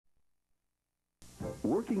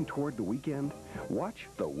Working toward the weekend? Watch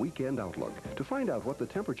the Weekend Outlook to find out what the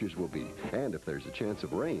temperatures will be and if there's a chance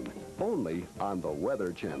of rain. Only on the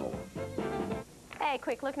Weather Channel. Hey,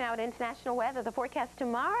 quick look now at international weather. The forecast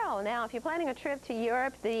tomorrow. Now, if you're planning a trip to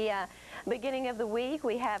Europe, the beginning of the week,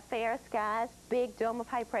 we have fair skies, big dome of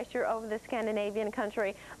high pressure over the Scandinavian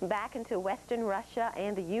country, back into western Russia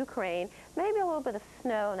and the Ukraine. Maybe a little bit of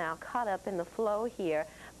snow now caught up in the flow here,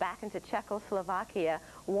 back into Czechoslovakia.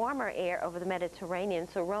 Warmer air over the Mediterranean.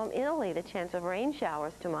 So Rome, Italy, the chance of rain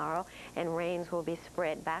showers tomorrow, and rains will be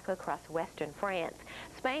spread back across western France.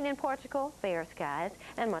 Spain and Portugal, fair skies,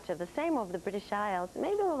 and much of the same over the British Isles.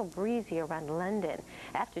 Maybe a little breezy around London.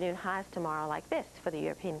 Afternoon highs tomorrow like this for the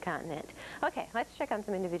European continent. Okay, let's check on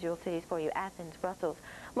some individual cities for you. Athens, Brussels,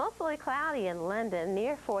 mostly cloudy in London,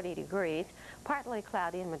 near 40 degrees. Partly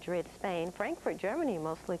cloudy in Madrid, Spain. Frankfurt, Germany,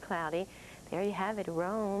 mostly cloudy. There you have it.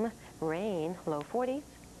 Rome, rain, low 40s.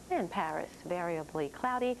 And Paris, variably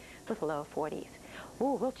cloudy with low 40s.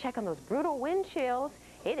 Ooh, we'll check on those brutal wind chills.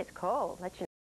 It is cold. Let you